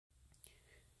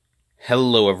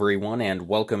Hello everyone, and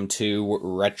welcome to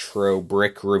Retro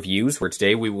Brick Reviews, where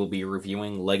today we will be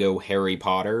reviewing LEGO Harry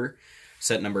Potter,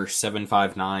 set number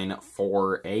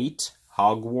 75948,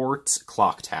 Hogwarts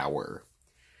Clock Tower.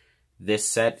 This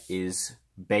set is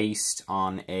based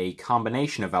on a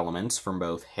combination of elements from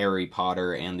both Harry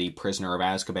Potter and the Prisoner of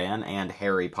Azkaban and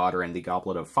Harry Potter and the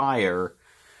Goblet of Fire,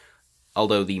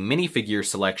 although the minifigure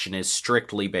selection is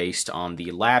strictly based on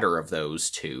the latter of those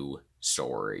two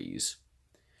stories.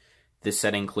 This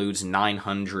set includes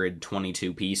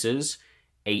 922 pieces,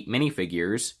 8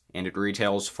 minifigures, and it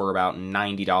retails for about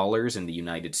 $90 in the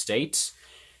United States.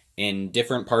 In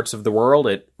different parts of the world,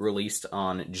 it released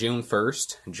on June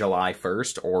 1st, July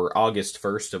 1st, or August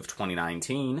 1st of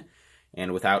 2019.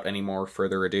 And without any more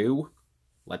further ado,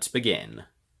 let's begin.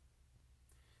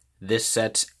 This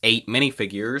set's 8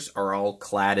 minifigures are all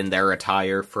clad in their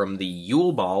attire from the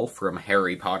Yule Ball from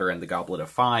Harry Potter and the Goblet of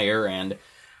Fire, and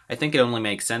I think it only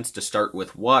makes sense to start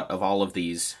with what of all of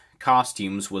these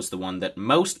costumes was the one that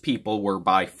most people were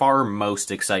by far most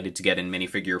excited to get in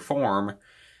minifigure form,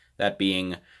 that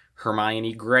being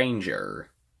Hermione Granger.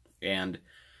 And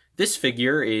this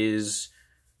figure is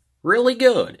really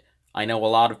good. I know a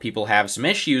lot of people have some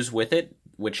issues with it,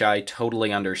 which I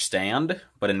totally understand,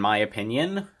 but in my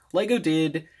opinion, LEGO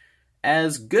did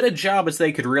as good a job as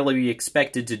they could really be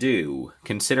expected to do,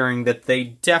 considering that they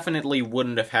definitely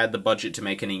wouldn't have had the budget to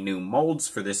make any new molds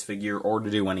for this figure or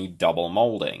to do any double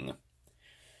molding.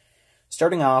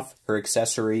 Starting off, her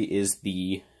accessory is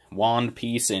the wand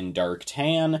piece in dark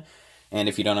tan, and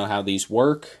if you don't know how these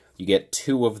work, you get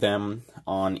 2 of them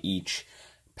on each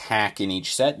pack in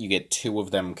each set. You get 2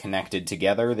 of them connected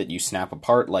together that you snap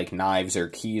apart like knives or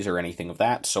keys or anything of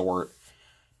that sort,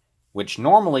 which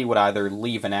normally would either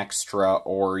leave an extra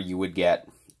or you would get,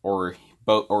 or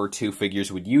 2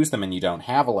 figures would use them and you don't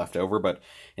have a leftover, but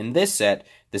in this set,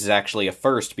 this is actually a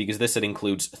first because this set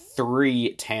includes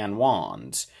 3 tan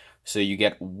wands. So you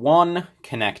get 1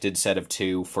 connected set of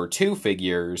 2 for 2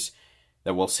 figures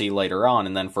that we'll see later on,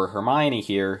 and then for Hermione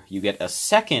here, you get a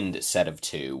second set of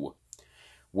 2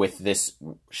 with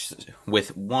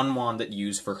 1 wand that you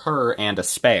use for her and a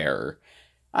spare.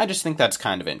 I just think that's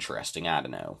kind of interesting, I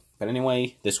don't know. But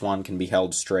anyway, this one can be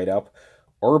held straight up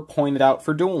or pointed out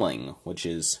for dueling, which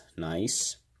is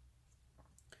nice.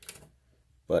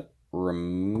 But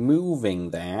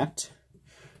removing that,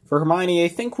 for Hermione, I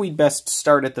think we'd best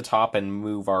start at the top and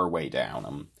move our way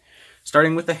down.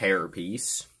 Starting with the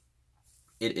hairpiece.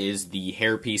 It is the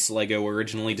hairpiece LEGO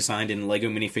originally designed in LEGO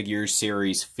Minifigures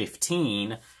Series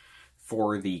 15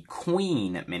 for the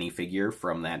Queen minifigure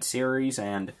from that series,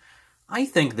 and I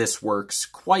think this works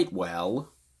quite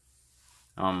well.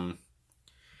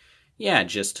 Yeah,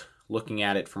 just looking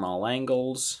at it from all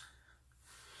angles.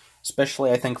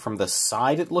 Especially, I think, from the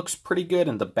side it looks pretty good,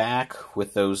 and the back,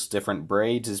 with those different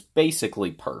braids, is basically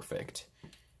perfect.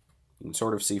 You can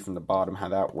sort of see from the bottom how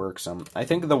that works. I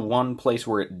think the one place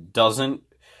where it doesn't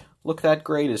look that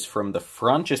great is from the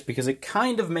front, just because it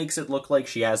kind of makes it look like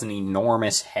she has an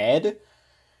enormous head.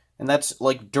 And that's,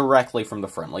 like, directly from the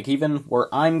front. Like, even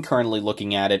where I'm currently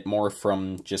looking at it more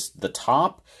from just the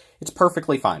top, it's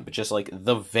perfectly fine. But just, like,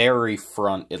 the very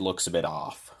front, it looks a bit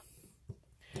off.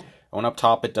 And up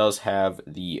top, it does have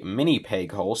the mini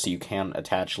peg hole, so you can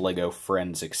attach LEGO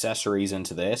Friends accessories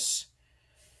into this.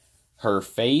 Her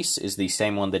face is the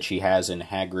same one that she has in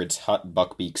Hagrid's Hut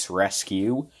Buckbeak's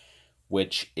Rescue,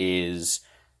 which is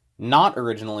not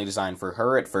originally designed for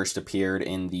her. It first appeared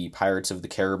in the Pirates of the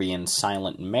Caribbean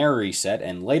Silent Mary set,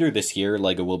 and later this year,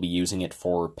 LEGO will be using it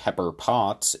for Pepper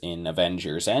Potts in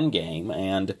Avengers Endgame,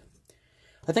 and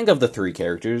I think of the 3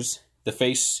 characters, the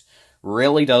face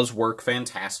really does work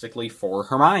fantastically for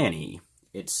Hermione.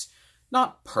 It's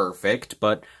not perfect,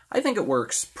 but I think it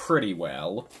works pretty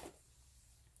well.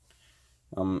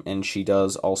 And she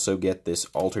does also get this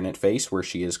alternate face where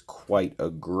she is quite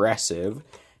aggressive.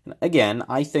 And again,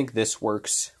 I think this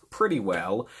works pretty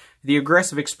well. The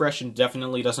aggressive expression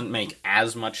definitely doesn't make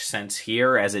as much sense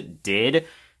here as it did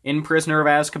in Prisoner of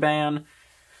Azkaban.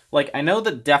 Like, I know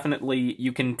that definitely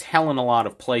you can tell in a lot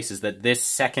of places that this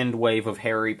second wave of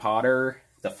Harry Potter,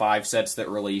 the 5 sets that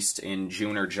released in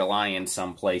June or July in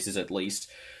some places at least,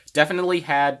 definitely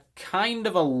had kind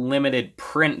of a limited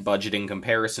print budget in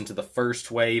comparison to the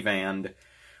first wave and,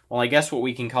 well, I guess what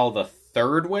we can call the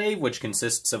third wave, which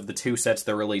consists of the 2 sets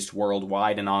that released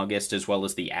worldwide in August, as well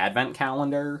as the Advent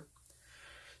calendar.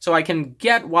 So I can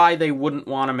get why they wouldn't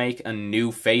want to make a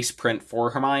new face print for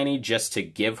Hermione just to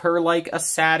give her, like, a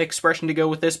sad expression to go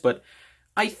with this, but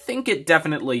I think it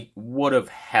definitely would have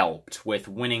helped with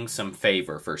winning some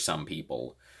favor for some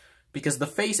people. because the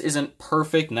face isn't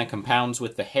perfect, and that compounds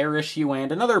with the hair issue,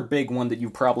 and another big one that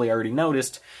you've probably already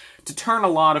noticed, to turn a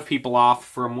lot of people off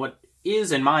from what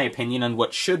is, in my opinion, and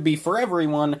what should be for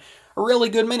everyone, a really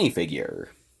good minifigure.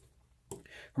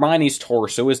 Hermione's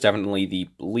torso is definitely the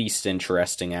least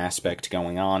interesting aspect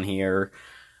going on here.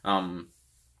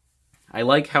 I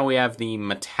like how we have the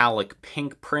metallic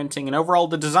pink printing, and overall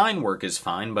the design work is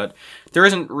fine, but there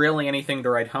isn't really anything to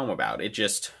write home about. It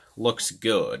just looks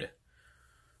good.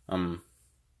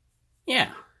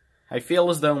 Yeah. I feel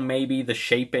as though maybe the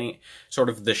shaping, sort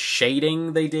of the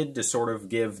shading they did to sort of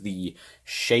give the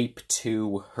shape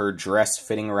to her dress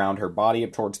fitting around her body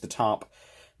up towards the top,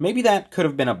 maybe that could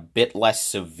have been a bit less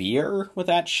severe with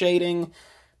that shading.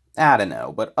 I don't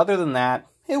know, but other than that,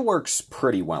 it works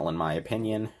pretty well in my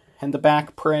opinion. And the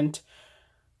back print,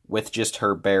 with just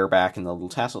her bare back and the little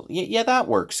tassel, yeah, that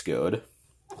works good.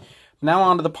 Now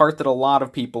on to the part that a lot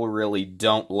of people really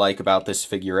don't like about this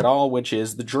figure at all, which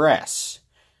is the dress.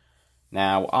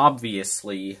 Now,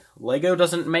 obviously, LEGO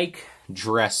doesn't make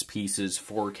dress pieces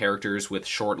for characters with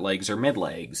short legs or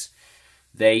mid-legs.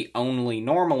 They only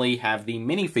normally have the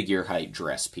minifigure height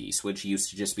dress piece, which used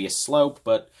to just be a slope,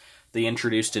 but they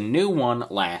introduced a new one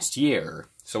last year.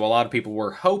 So a lot of people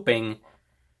were hoping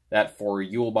that for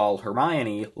Yule Ball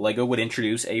Hermione, LEGO would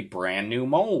introduce a brand new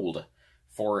mold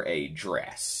for a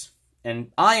dress.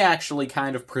 And I actually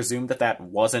kind of presumed that that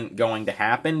wasn't going to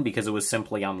happen because it was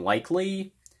simply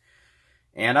unlikely.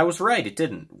 And I was right, it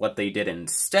didn't. What they did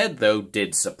instead, though,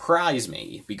 did surprise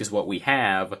me, because what we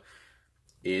have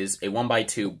is a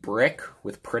 1x2 brick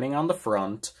with printing on the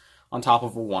front on top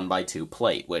of a 1x2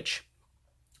 plate, which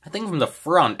I think from the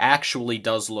front actually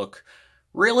does look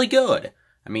really good.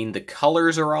 I mean, the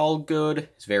colors are all good,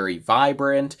 it's very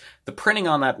vibrant. The printing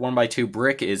on that 1x2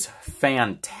 brick is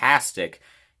fantastic.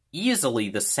 Easily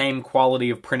the same quality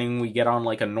of printing we get on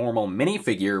like a normal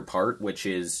minifigure part, which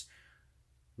is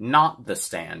not the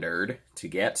standard to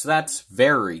get, so that's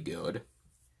very good.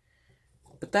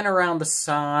 But then around the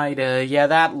side, yeah,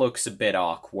 that looks a bit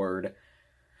awkward.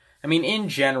 I mean, in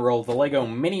general, the LEGO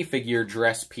minifigure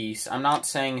dress piece, I'm not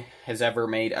saying has ever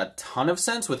made a ton of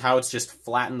sense with how it's just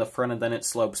flat in the front and then it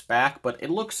slopes back, but it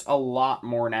looks a lot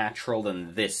more natural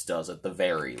than this does at the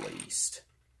very least.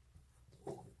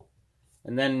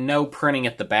 And then no printing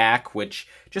at the back, which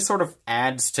just sort of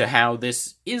adds to how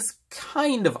this is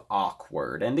kind of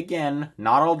awkward. And again,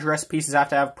 not all dress pieces have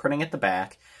to have printing at the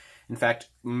back. In fact,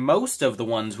 most of the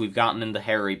ones we've gotten in the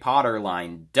Harry Potter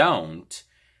line don't.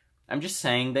 I'm just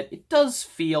saying that it does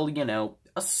feel, you know,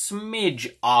 a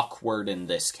smidge awkward in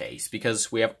this case,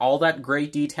 because we have all that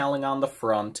great detailing on the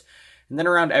front, and then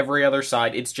around every other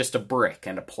side, it's just a brick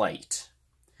and a plate.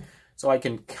 So I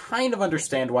can kind of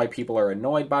understand why people are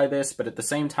annoyed by this, but at the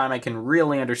same time I can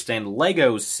really understand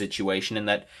LEGO's situation in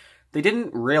that they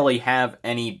didn't really have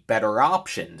any better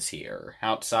options here,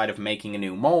 outside of making a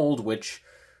new mold, which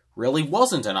really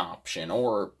wasn't an option,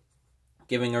 or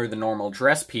giving her the normal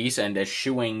dress piece and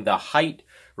eschewing the height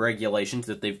regulations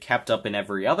that they've kept up in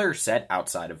every other set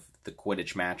outside of the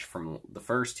Quidditch match from the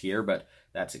first year, but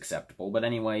that's acceptable. But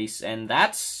anyways, and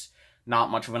that's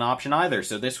not much of an option either,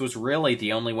 so this was really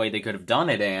the only way they could have done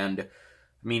it, and, I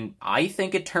mean, I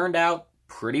think it turned out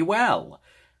pretty well.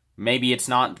 Maybe it's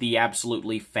not the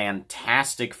absolutely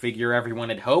fantastic figure everyone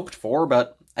had hoped for,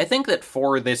 but I think that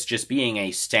for this just being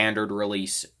a standard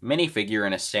release minifigure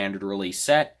in a standard release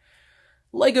set,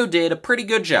 LEGO did a pretty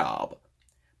good job.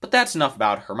 But that's enough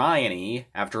about Hermione.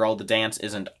 After all, the dance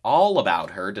isn't all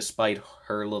about her, despite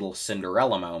her little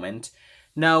Cinderella moment.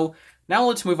 No, now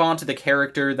let's move on to the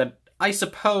character that I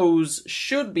suppose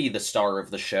should be the star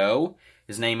of the show.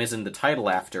 His name isn't the title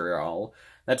after all.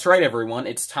 That's right, everyone,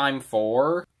 it's time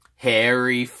for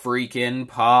Harry freaking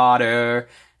Potter.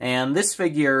 And this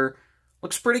figure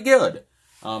looks pretty good.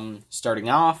 Starting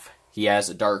off, he has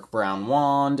a dark brown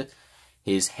wand.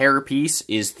 His hairpiece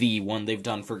is the one they've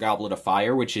done for Goblet of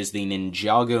Fire, which is the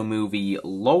Ninjago movie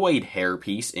Lloyd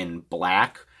hairpiece in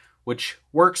black, which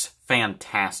works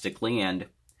fantastically, and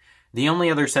the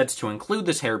only other sets to include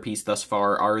this hairpiece thus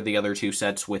far are the other two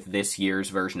sets with this year's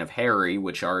version of Harry,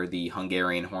 which are the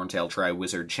Hungarian Horntail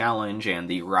Triwizard Challenge and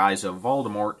the Rise of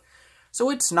Voldemort,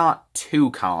 so it's not too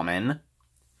common.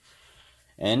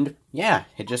 And yeah,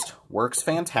 it just works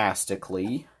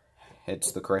fantastically.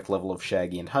 It's the correct level of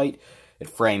shaggy and height. It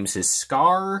frames his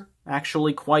scar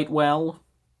actually quite well.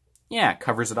 Yeah,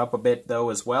 covers it up a bit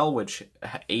though as well, which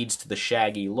aids to the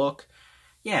shaggy look.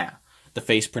 Yeah. The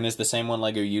face print is the same one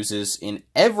LEGO uses in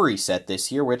every set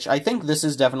this year, which I think this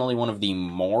is definitely one of the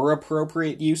more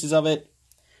appropriate uses of it.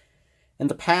 In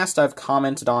the past, I've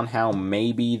commented on how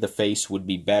maybe the face would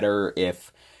be better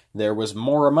if there was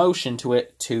more emotion to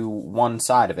it to one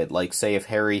side of it. Like, say, if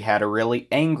Harry had a really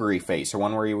angry face, or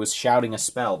one where he was shouting a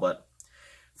spell, but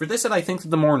for this set, I think that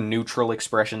the more neutral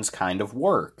expressions kind of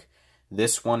work.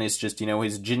 This one is just,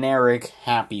 his generic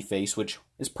happy face, which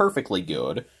is perfectly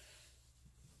good.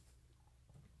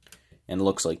 And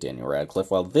looks like Daniel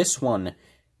Radcliffe. While this one,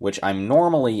 which I'm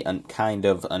normally kind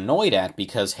of annoyed at,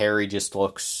 because Harry just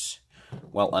looks,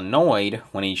 well, annoyed,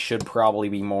 when he should probably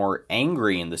be more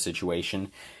angry in the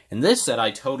situation. In this set,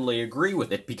 I totally agree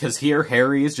with it, because here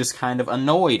Harry is just kind of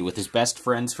annoyed with his best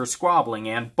friends for squabbling,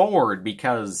 and bored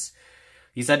because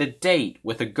he's at a date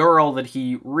with a girl that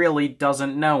he really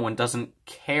doesn't know and doesn't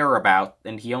care about,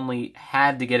 and he only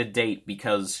had to get a date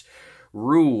because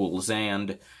rules,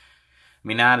 and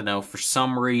I don't know, for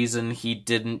some reason he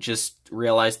didn't just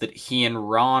realize that he and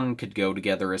Ron could go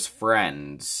together as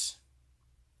friends.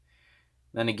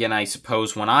 Then again, I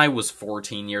suppose when I was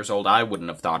 14 years old, I wouldn't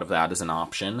have thought of that as an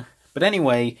option. But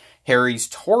anyway, Harry's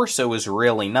torso is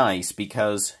really nice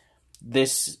because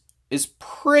this is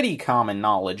pretty common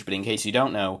knowledge, but in case you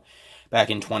don't know, back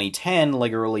in 2010,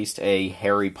 LEGO released a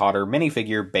Harry Potter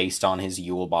minifigure based on his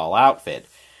Yule Ball outfit.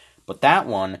 But that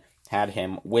one had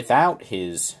him without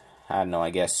his, I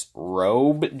guess,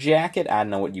 robe jacket? I don't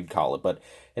know what you'd call it, but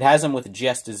it has him with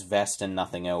just his vest and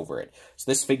nothing over it.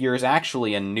 So this figure is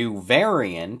actually a new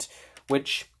variant,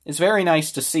 which is very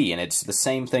nice to see, and it's the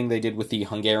same thing they did with the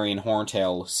Hungarian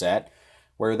Horntail set,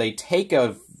 where they take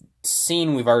a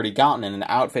scene we've already gotten and an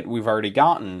outfit we've already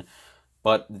gotten,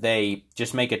 but they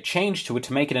just make a change to it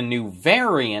to make it a new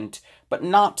variant, but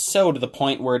not so to the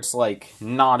point where it's,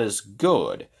 not as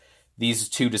good. These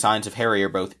two designs of Harry are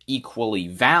both equally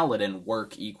valid and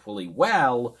work equally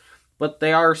well, but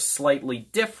they are slightly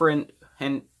different,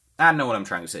 and I don't know what I'm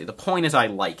trying to say. The point is I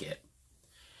like it.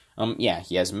 Yeah,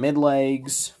 he has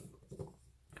mid-legs,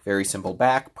 very simple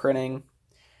back printing,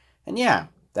 and yeah,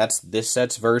 that's this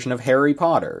set's version of Harry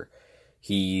Potter.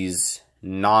 He's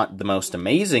not the most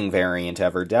amazing variant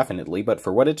ever, definitely, but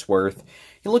for what it's worth,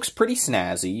 he looks pretty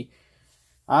snazzy.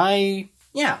 I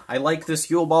like this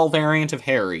Yule Ball variant of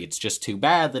Harry. It's just too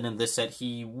bad that in this set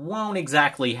he won't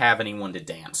exactly have anyone to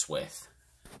dance with.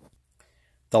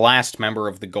 The last member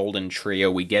of the Golden Trio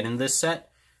we get in this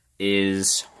set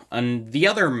is the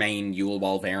other main Yule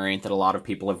Ball variant that a lot of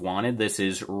people have wanted. This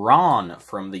is Ron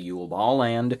from the Yule Ball,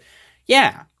 and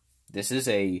yeah, this is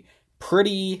a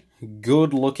pretty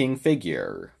good-looking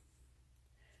figure.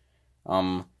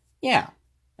 Yeah.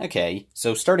 Okay,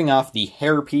 so starting off, the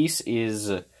hairpiece is...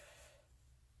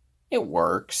 it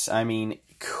works.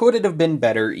 Could it have been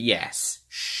better? Yes.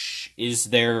 Is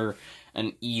there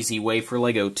an easy way for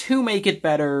LEGO to make it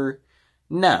better?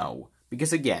 No.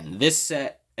 Because again, this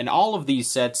set, and all of these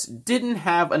sets, didn't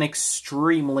have an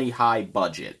extremely high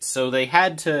budget, so they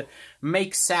had to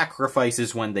make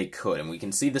sacrifices when they could, and we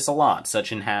can see this a lot,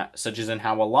 such as in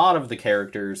how a lot of the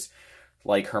characters,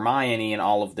 like Hermione and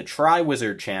all of the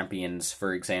Triwizard Champions,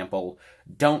 for example,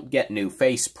 don't get new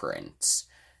face prints.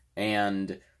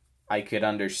 And I could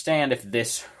understand if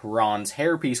this Ron's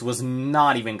hairpiece was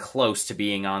not even close to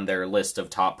being on their list of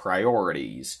top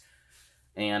priorities.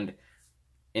 And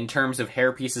in terms of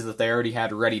hairpieces that they already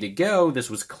had ready to go, this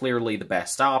was clearly the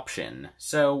best option.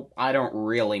 So I don't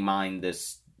really mind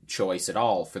this choice at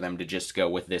all for them to just go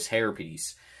with this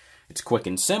hairpiece. It's quick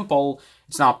and simple.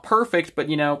 It's not perfect, but,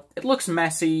 it looks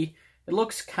messy. It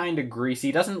looks kind of greasy.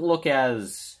 It doesn't look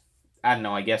as,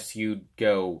 I guess you'd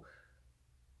go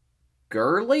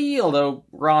girly, although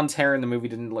Ron's hair in the movie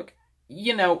didn't look,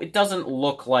 it doesn't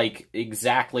look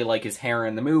exactly like his hair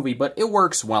in the movie, but it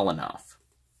works well enough.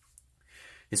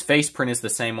 His face print is the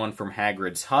same one from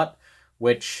Hagrid's hut,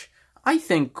 which I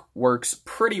think works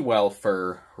pretty well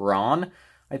for Ron.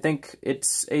 I think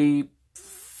it's a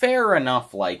fair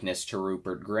enough likeness to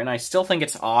Rupert Grint. I still think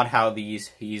it's odd how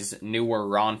these newer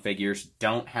Ron figures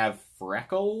don't have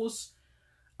freckles.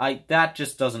 That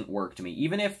just doesn't work to me.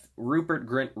 Even if Rupert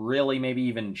Grint really maybe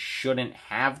even shouldn't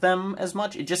have them as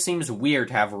much, it just seems weird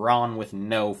to have Ron with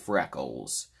no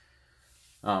freckles.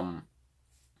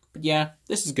 But yeah,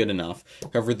 this is good enough.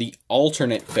 However, the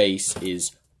alternate face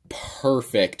is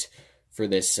perfect for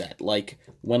this set.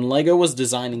 When LEGO was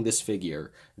designing this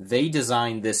figure, they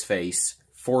designed this face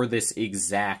for this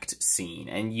exact scene,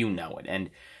 and you know it. And,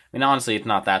 honestly, it's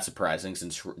not that surprising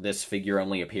since this figure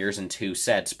only appears in 2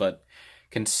 sets, but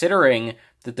considering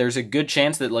that there's a good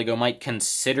chance that LEGO might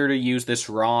consider to use this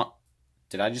Ron...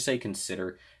 Did I just say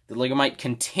consider? That LEGO might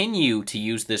continue to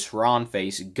use this Ron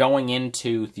face going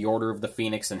into the Order of the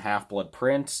Phoenix and Half-Blood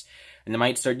Prince, and they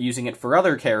might start using it for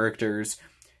other characters.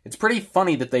 It's pretty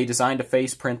funny that they designed a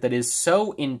face print that is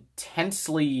so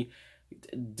intensely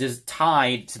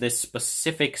tied to this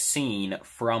specific scene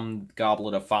from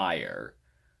Goblet of Fire.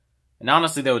 And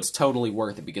honestly, though, it's totally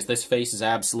worth it, because this face is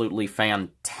absolutely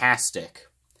fantastic.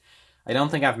 I don't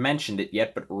think I've mentioned it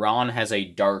yet, but Ron has a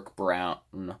dark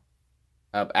brown...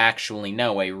 actually,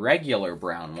 no, a regular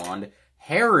brown wand.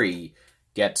 Harry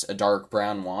gets a dark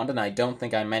brown wand, and I don't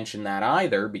think I mentioned that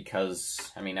either,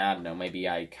 because, I mean, I don't know, maybe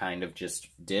I kind of just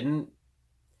didn't.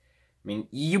 I mean,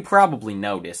 you probably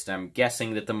noticed. I'm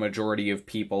guessing that the majority of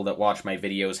people that watch my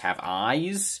videos have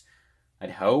eyes. I'd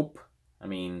hope. I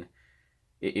mean...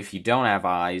 If you don't have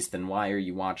eyes, then why are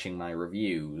you watching my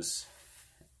reviews?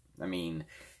 I mean,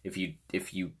 if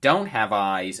you don't have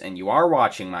eyes and you are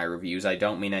watching my reviews, I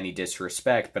don't mean any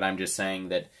disrespect, but I'm just saying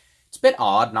that it's a bit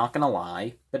odd, not gonna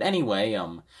lie. But anyway,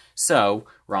 so,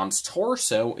 Ron's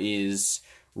torso is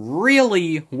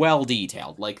really well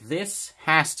detailed. Like, this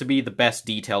has to be the best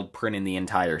detailed print in the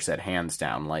entire set, hands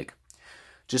down. Like,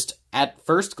 just at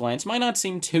first glance, might not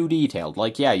seem too detailed.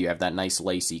 Like, yeah, you have that nice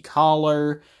lacy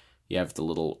collar. You have the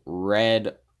little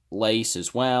red lace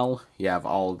as well. You have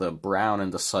all the brown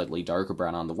and the slightly darker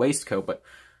brown on the waistcoat, but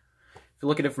if you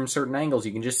look at it from certain angles,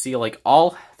 you can just see, like,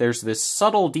 there's this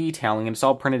subtle detailing, and it's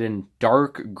all printed in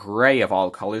dark gray of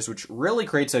all colors, which really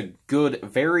creates a good,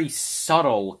 very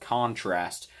subtle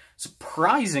contrast.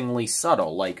 Surprisingly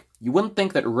subtle. Like, you wouldn't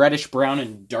think that reddish brown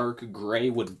and dark gray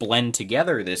would blend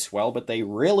together this well, but they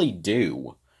really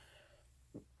do.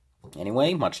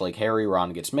 Anyway, much like Harry,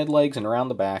 Ron gets mid-legs, and around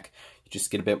the back, you just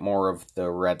get a bit more of the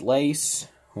red lace,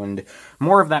 and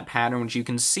more of that pattern, which you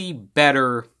can see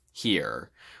better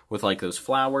here, with, like, those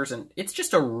flowers, and it's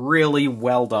just a really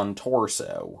well-done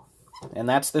torso. And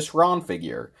that's this Ron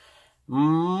figure.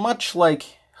 Much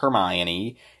like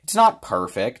Hermione, it's not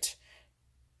perfect,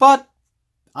 but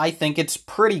I think it's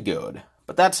pretty good.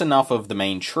 But that's enough of the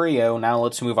main trio. Now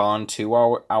let's move on to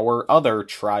our other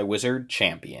Triwizard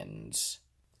champions.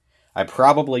 I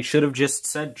probably should have just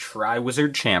said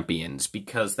Triwizard champions,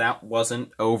 because that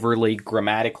wasn't overly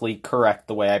grammatically correct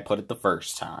the way I put it the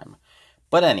first time.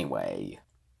 But anyway,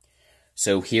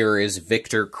 so here is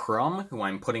Victor Krum, who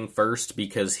I'm putting first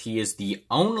because he is the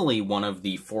only one of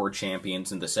the 4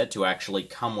 champions in the set to actually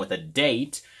come with a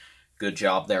date. Good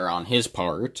job there on his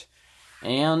part.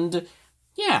 And,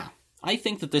 yeah, I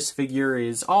think that this figure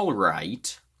is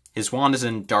alright. His wand is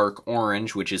in dark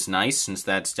orange, which is nice, since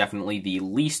that's definitely the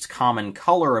least common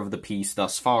color of the piece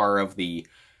thus far of the,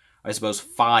 I suppose,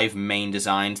 5 main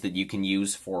designs that you can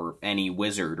use for any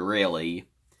wizard, really.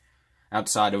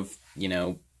 Outside of, you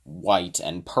know, white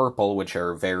and purple, which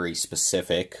are very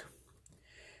specific.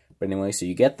 But anyway, so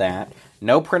you get that.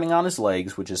 No printing on his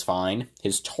legs, which is fine.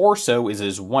 His torso is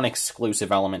his one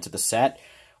exclusive element to the set,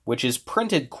 which is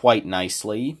printed quite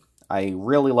nicely. I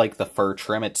really like the fur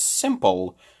trim. It's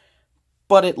simple,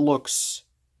 but it looks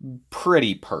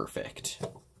pretty perfect.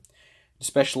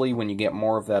 Especially when you get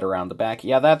more of that around the back.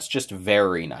 Yeah, that's just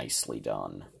very nicely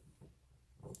done.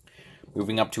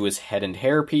 Moving up to his head and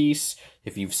hairpiece.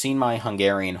 If you've seen my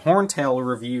Hungarian Horntail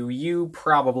review, you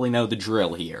probably know the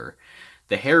drill here.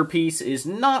 The hairpiece is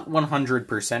not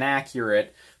 100%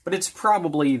 accurate, but it's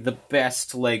probably the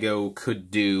best LEGO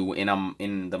could do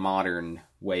in the modern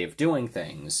way of doing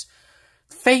things.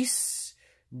 Face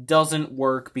doesn't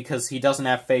work because he doesn't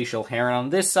have facial hair, and on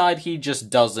this side, he just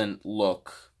doesn't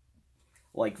look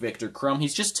like Victor Krum.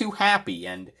 He's just too happy,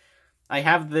 and I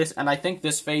have this, and I think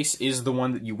this face is the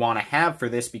one that you want to have for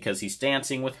this because he's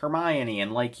dancing with Hermione,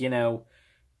 and, like, you know,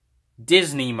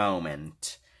 Disney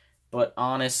moment. But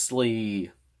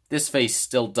honestly, this face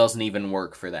still doesn't even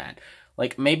work for that.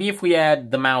 Like, maybe if we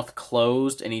had the mouth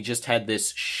closed and he just had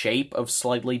this shape of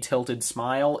slightly tilted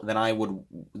smile,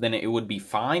 then it would be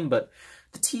fine, but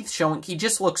the teeth showing, he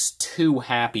just looks too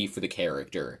happy for the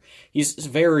character. He's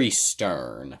very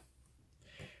stern.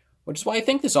 Which is why I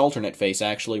think this alternate face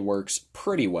actually works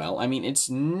pretty well. I mean, it's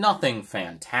nothing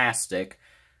fantastic.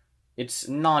 It's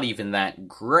not even that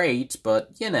great,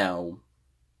 but, you know,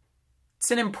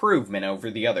 it's an improvement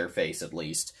over the other face, at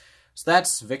least. So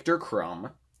that's Victor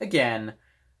Krum. Again,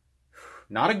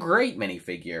 not a great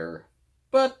minifigure,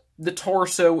 but the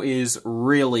torso is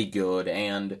really good,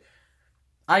 and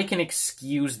I can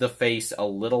excuse the face a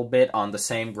little bit on the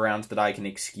same grounds that I can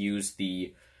excuse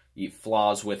the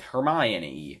flaws with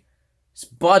Hermione. It's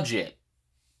budget.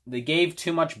 They gave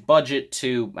too much budget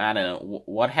to, I don't know,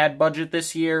 what had budget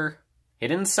this year?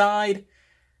 Hidden Side?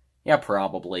 Yeah,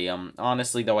 probably.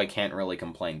 Honestly, though, I can't really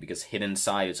complain, because Hidden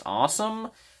Side is awesome,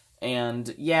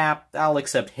 and yeah, I'll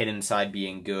accept Hidden Side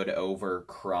being good over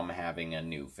Krum having a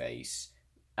new face.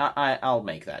 I'll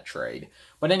make that trade.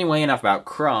 But anyway, enough about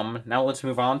Krum. Now let's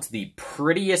move on to the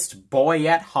prettiest boy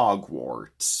at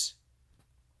Hogwarts.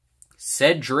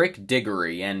 Cedric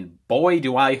Diggory, and boy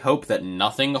do I hope that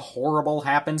nothing horrible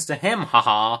happens to him,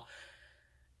 haha.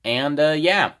 And,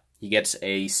 yeah, he gets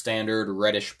a standard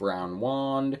reddish-brown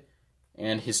wand,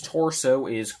 and his torso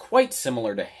is quite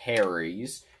similar to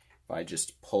Harry's. If I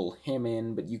just pull him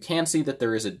in, but you can see that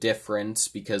there is a difference,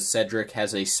 because Cedric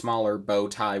has a smaller bow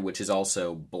tie, which is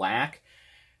also black.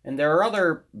 And there are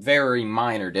other very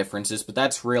minor differences, but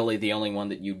that's really the only one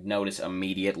that you'd notice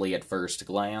immediately at first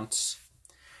glance.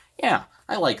 Yeah,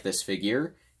 I like this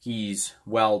figure. He's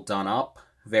well done up,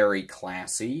 very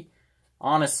classy.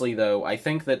 Honestly, though, I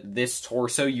think that this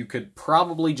torso you could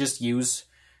probably just use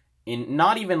in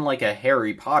not even like a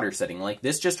Harry Potter setting. Like,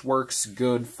 this just works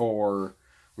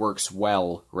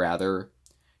well,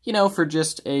 you know, for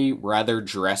just a rather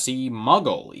dressy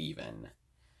muggle, even.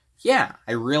 Yeah,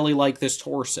 I really like this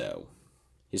torso.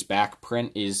 His back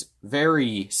print is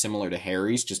very similar to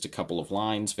Harry's, just a couple of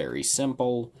lines, very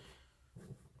simple.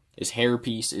 His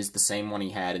hairpiece is the same one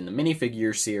he had in the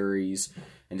minifigure series,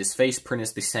 and his face print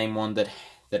is the same one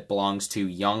that belongs to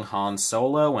young Han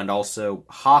Solo, and also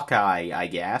Hawkeye, I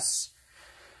guess.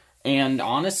 And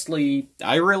honestly,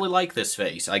 I really like this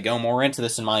face. I go more into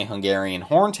this in my Hungarian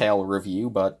Horntail review,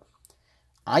 but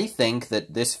I think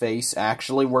that this face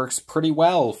actually works pretty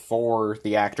well for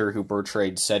the actor who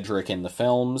portrayed Cedric in the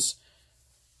films.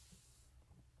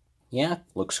 Yeah,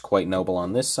 looks quite noble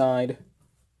on this side.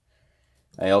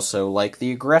 I also like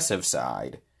the aggressive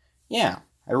side. Yeah,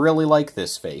 I really like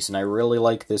this face, and I really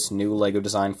like this new LEGO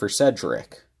design for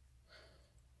Cedric.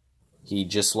 He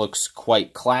just looks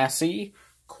quite classy,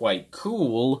 quite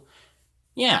cool.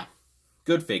 Yeah,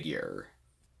 good figure.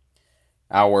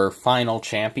 Our final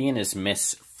champion is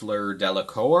Miss Fleur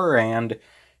Delacour, and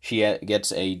she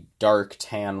gets a dark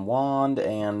tan wand,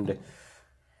 and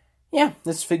yeah,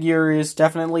 this figure is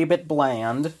definitely a bit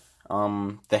bland.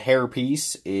 The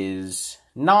hairpiece is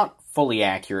not fully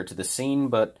accurate to the scene,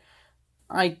 but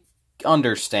I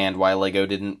understand why LEGO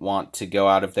didn't want to go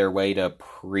out of their way to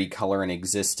pre-color an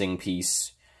existing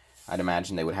piece. I'd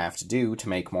imagine they would have to do to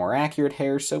make more accurate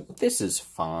hair, so this is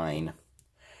fine.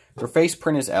 Her face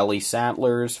print is Ellie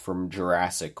Sattler's from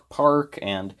Jurassic Park,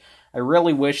 and I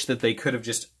really wish that they could have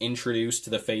just introduced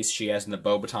the face she has in the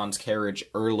Beauxbatons carriage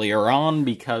earlier on,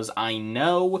 because I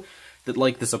know that,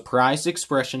 like, the surprised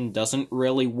expression doesn't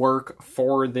really work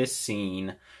for this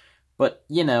scene. But,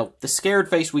 you know, the scared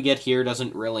face we get here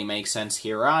doesn't really make sense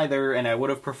here either, and I would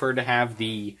have preferred to have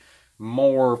the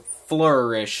more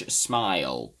flourish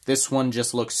smile. This one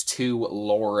just looks too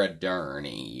Laura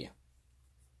Dern-y.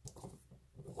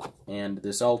 And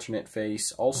this alternate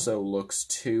face also looks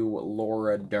too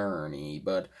Laura Dern-y,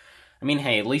 but, I mean,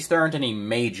 hey, at least there aren't any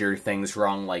major things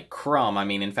wrong like Crumb. I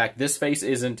mean, in fact, this face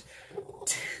isn't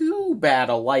too bad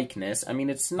a likeness. I mean,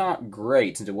 it's not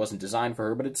great since it wasn't designed for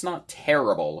her, but it's not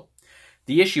terrible.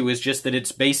 The issue is just that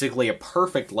it's basically a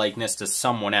perfect likeness to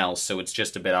someone else, so it's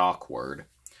just a bit awkward.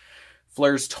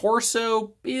 Fleur's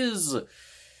torso is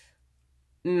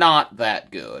not that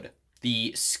good.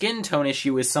 The skin tone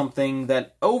issue is something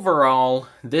that, overall,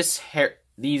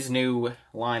 these new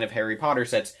line of Harry Potter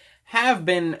sets have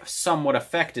been somewhat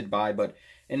affected by, but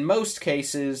in most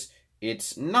cases,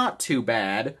 it's not too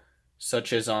bad,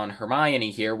 such as on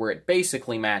Hermione here, where it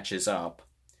basically matches up.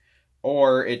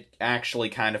 Or it actually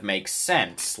kind of makes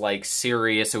sense. Like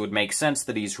Sirius, it would make sense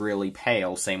that he's really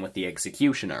pale, same with the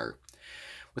Executioner.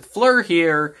 With Fleur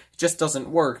here, it just doesn't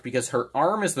work, because her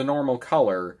arm is the normal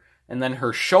color, and then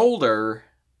her shoulder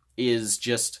is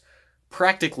just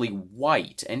practically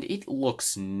white, and it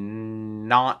looks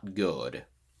not good.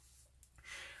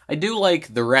 I do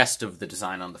like the rest of the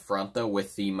design on the front, though,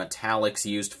 with the metallics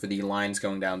used for the lines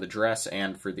going down the dress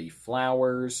and for the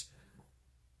flowers.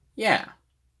 Yeah,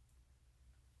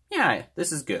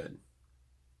 this is good.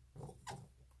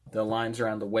 The lines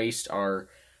around the waist are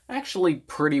actually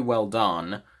pretty well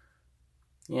done.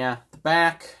 Yeah, the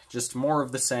back, just more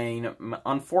of the same.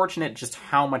 Unfortunate just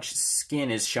how much skin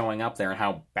is showing up there and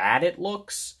how bad it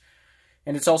looks.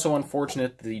 And it's also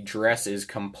unfortunate that the dress is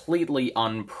completely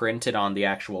unprinted on the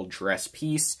actual dress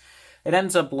piece. It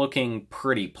ends up looking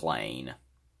pretty plain.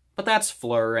 But that's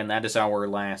Fleur, and that is our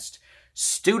last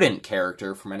student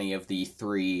character from any of the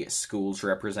 3 schools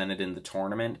represented in the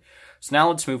tournament. So now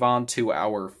let's move on to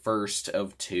our first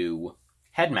of 2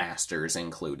 headmasters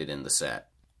included in the set.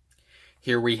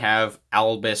 Here we have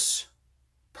Albus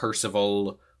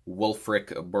Percival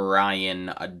Wulfric Brian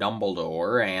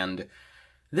Dumbledore, and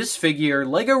this figure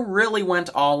LEGO really went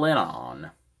all in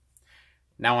on.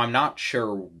 Now, I'm not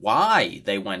sure why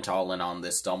they went all in on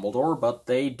this Dumbledore, but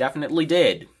they definitely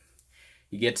did.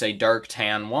 He gets a dark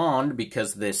tan wand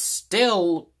because this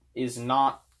still is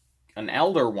not an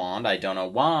Elder Wand. I don't know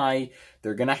why.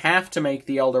 They're gonna have to make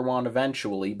the Elder Wand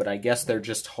eventually, but I guess they're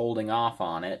just holding off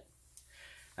on it.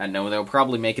 I know they'll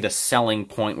probably make it a selling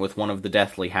point with one of the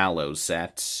Deathly Hallows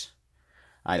sets.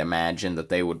 I'd imagine that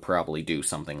they would probably do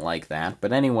something like that.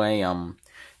 But anyway,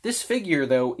 this figure,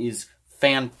 though, is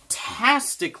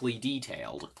fantastically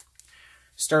detailed.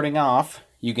 Starting off,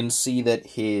 you can see that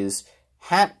his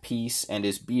hat piece and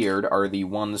his beard are the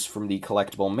ones from the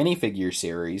collectible minifigure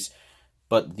series,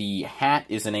 but the hat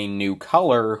is in a new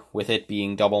color, with it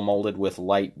being double molded with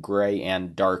light gray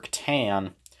and dark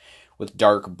tan, with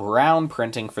dark brown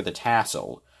printing for the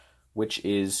tassel, which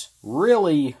is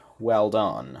really well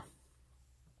done.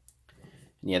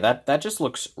 Yeah, that just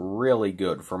looks really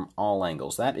good from all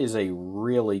angles. That is a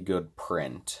really good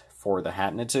print for the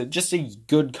hat, and it's just a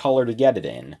good color to get it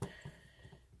in.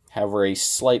 However, a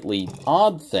slightly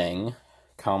odd thing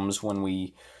comes when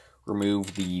we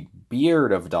remove the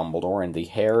beard of Dumbledore and the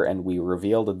hair, and we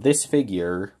reveal that this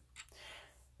figure,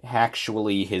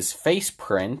 actually his face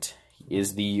print,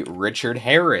 is the Richard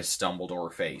Harris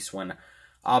Dumbledore face, when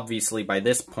obviously by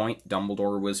this point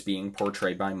Dumbledore was being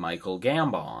portrayed by Michael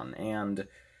Gambon, and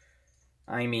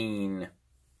I mean,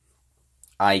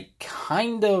 I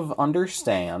kind of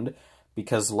understand,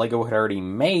 because LEGO had already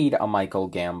made a Michael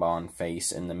Gambon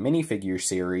face in the minifigure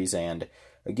series, and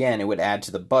again, it would add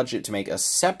to the budget to make a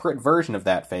separate version of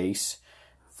that face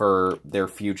for their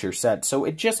future set. So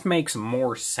it just makes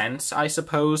more sense, I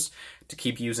suppose, to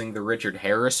keep using the Richard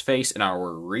Harris face in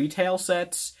our retail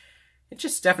sets. It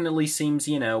just definitely seems,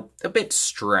 you know, a bit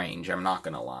strange, I'm not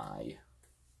gonna lie.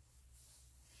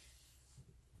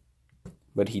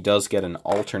 But he does get an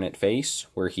alternate face,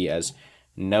 where he has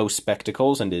no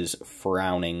spectacles and is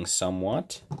frowning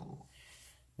somewhat.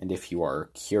 And if you are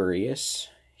curious,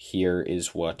 here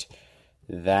is what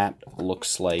that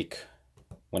looks like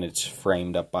when it's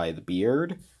framed up by the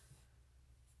beard.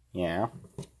 Yeah.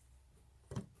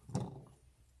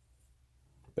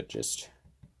 But just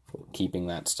keeping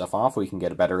that stuff off, we can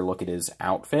get a better look at his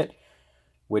outfit,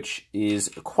 which is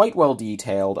quite well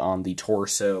detailed on the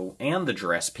torso and the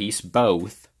dress piece,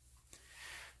 both.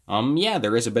 Yeah,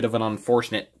 there is a bit of an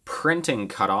unfortunate printing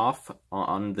cutoff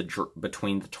on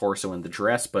between the torso and the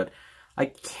dress, but I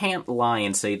can't lie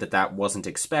and say that that wasn't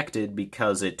expected,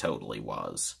 because it totally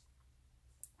was.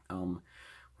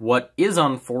 What is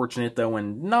unfortunate, though,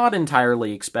 and not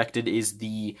entirely expected, is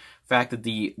the fact that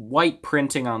the white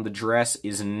printing on the dress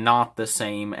is not the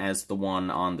same as the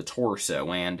one on the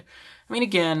torso, and I mean,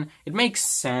 again, it makes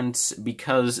sense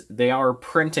because they are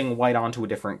printing white onto a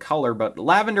different color, but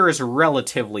lavender is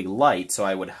relatively light, so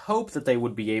I would hope that they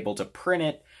would be able to print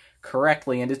it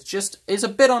correctly, and it just is a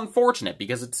bit unfortunate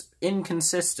because it's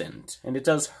inconsistent, and it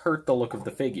does hurt the look of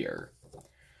the figure.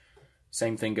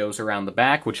 Same thing goes around the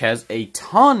back, which has a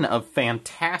ton of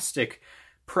fantastic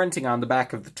printing on the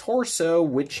back of the torso,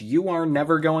 which you are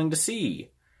never going to see.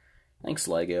 Thanks,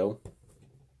 LEGO.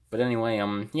 But anyway,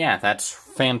 yeah, that's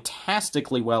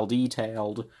fantastically well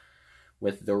detailed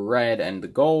with the red and the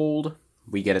gold.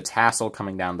 We get a tassel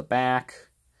coming down the back.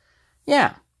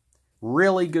 Yeah,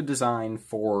 really good design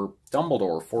for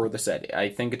Dumbledore for the set. I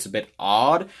think it's a bit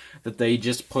odd that they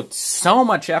just put so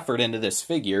much effort into this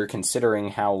figure,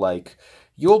 considering how, like,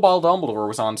 Yule Ball Dumbledore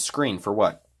was on screen for,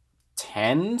 what,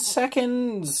 10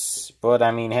 seconds? But,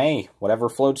 I mean, hey, whatever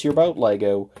floats your boat,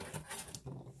 LEGO.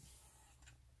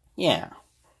 Yeah.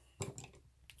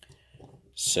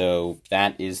 So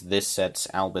that is this set's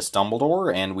Albus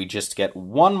Dumbledore, and we just get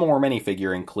one more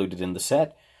minifigure included in the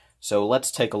set. So let's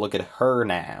take a look at her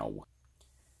now.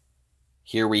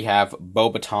 Here we have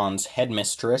Beauxbaton's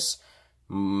headmistress,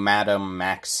 Madame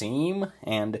Maxime,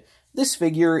 and this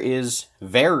figure is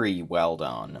very well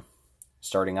done.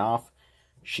 Starting off,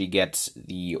 she gets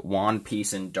the wand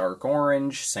piece in dark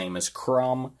orange, same as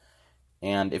Crumb,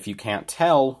 and if you can't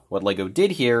tell, what LEGO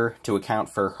did here to account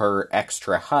for her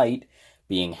extra height,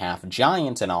 being half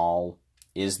giant and all,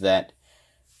 is that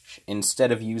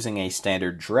instead of using a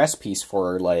standard dress piece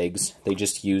for her legs, they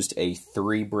just used a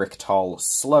 3-brick-tall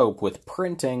slope with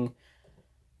printing,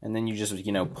 and then you just,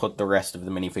 you know, put the rest of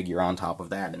the minifigure on top of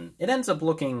that, and it ends up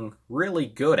looking really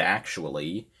good,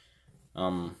 actually.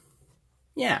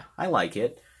 Yeah, I like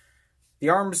it. The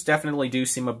arms definitely do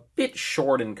seem a bit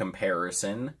short in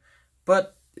comparison,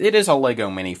 but it is a LEGO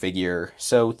minifigure,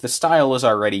 so the style is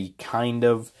already kind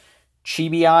of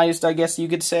chibi-ized, I guess you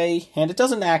could say, and it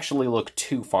doesn't actually look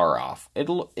too far off.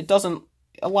 It doesn't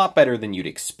a lot better than you'd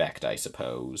expect, I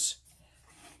suppose.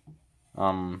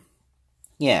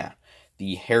 Yeah,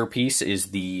 the hairpiece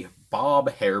is the Bob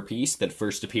hairpiece that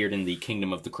first appeared in the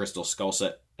Kingdom of the Crystal Skull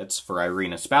sets for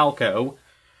Irina Spalko,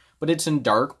 but it's in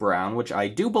dark brown, which I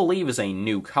do believe is a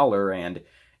new color, and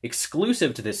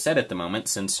exclusive to this set at the moment,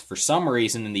 since for some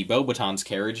reason in the Beauxbatons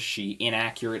carriage she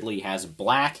inaccurately has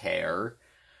black hair.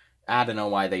 I don't know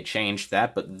why they changed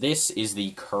that, but this is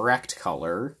the correct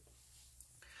color.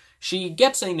 She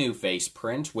gets a new face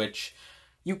print, which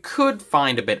you could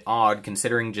find a bit odd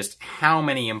considering just how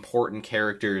many important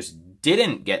characters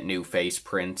didn't get new face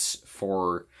prints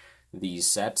for these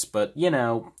sets, but, you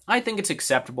know, I think it's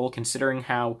acceptable considering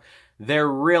how there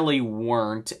really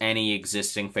weren't any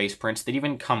existing face prints that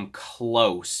even come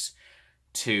close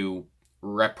to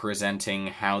representing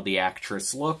how the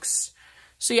actress looks.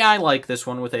 So yeah, I like this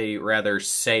one with a rather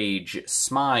sage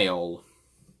smile.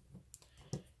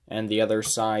 And the other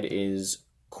side is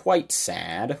quite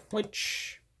sad,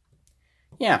 which,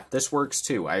 yeah, this works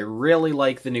too. I really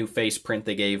like the new face print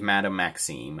they gave Madame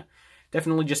Maxime.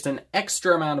 Definitely just an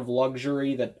extra amount of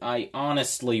luxury that I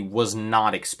honestly was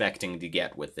not expecting to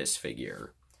get with this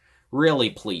figure. Really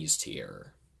pleased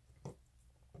here.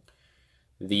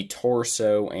 The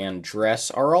torso and dress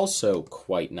are also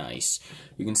quite nice.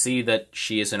 You can see that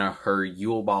she is in her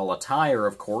Yule Ball attire,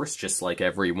 of course, just like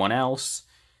everyone else.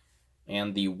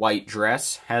 And the white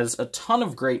dress has a ton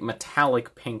of great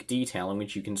metallic pink detailing,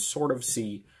 which you can sort of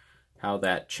see how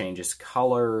that changes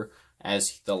color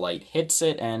as the light hits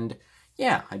it, and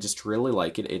yeah, I just really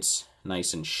like it. It's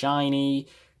nice and shiny.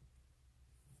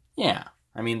 Yeah,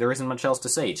 I mean, there isn't much else to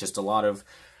say. It's just a lot of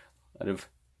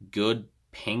good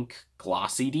pink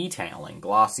glossy detailing.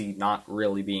 Glossy not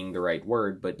really being the right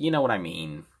word, but you know what I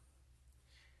mean.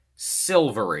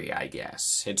 Silvery, I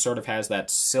guess. It sort of has that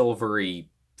silvery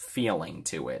feeling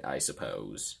to it, I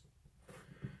suppose.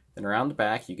 Then around the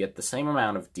back, you get the same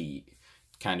amount of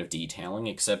kind of detailing,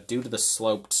 except due to the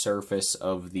sloped surface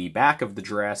of the back of the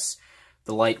dress,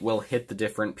 the light will hit the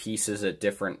different pieces at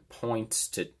different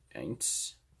points.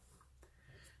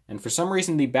 And for some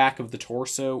reason, the back of the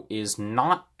torso is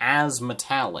not as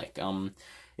metallic.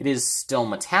 It is still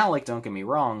metallic, don't get me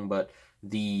wrong, but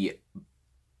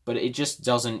it just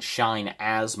doesn't shine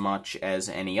as much as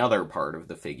any other part of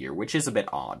the figure, which is a bit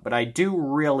odd. But I do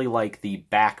really like the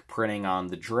back printing on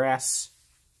the dress.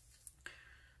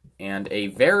 And a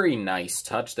very nice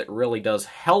touch that really does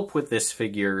help with this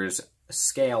figure's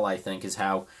scale, I think, is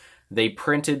how they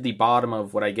printed the bottom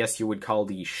of what I guess you would call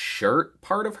the shirt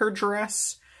part of her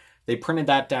dress. They printed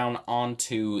that down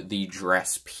onto the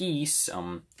dress piece.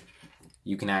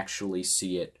 You can actually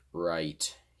see it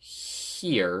right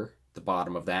here, the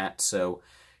bottom of that. So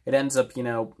it ends up, you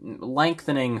know,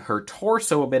 lengthening her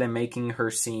torso a bit and making her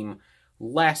seem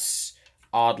less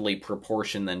oddly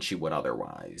proportioned than she would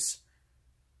otherwise.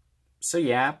 So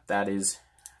yeah, that is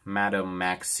Madame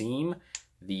Maxime,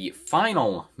 the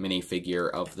final minifigure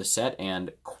of the set,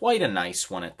 and quite a nice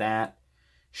one at that.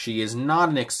 She is not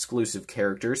an exclusive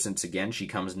character, since again, she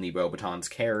comes in the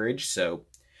Beauxbatons carriage, so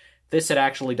this set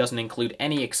actually doesn't include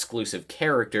any exclusive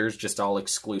characters, just all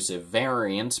exclusive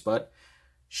variants, but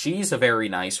she's a very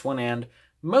nice one, and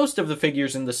most of the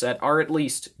figures in the set are at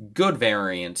least good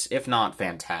variants, if not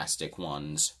fantastic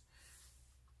ones.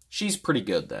 She's pretty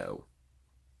good, though.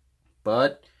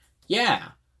 But, yeah,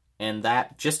 and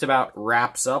that just about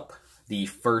wraps up the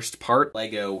first part,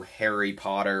 LEGO Harry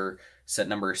Potter set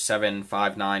number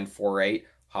 75948,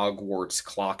 Hogwarts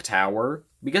Clock Tower.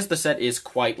 Because the set is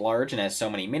quite large and has so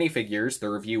many minifigures, the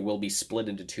review will be split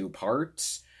into 2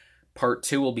 parts. Part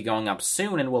 2 will be going up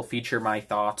soon and will feature my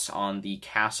thoughts on the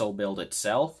castle build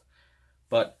itself.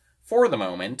 But for the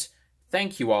moment,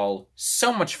 thank you all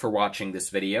so much for watching this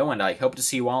video, and I hope to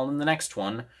see you all in the next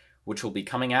one, which will be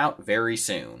coming out very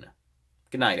soon.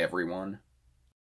 Good night, everyone.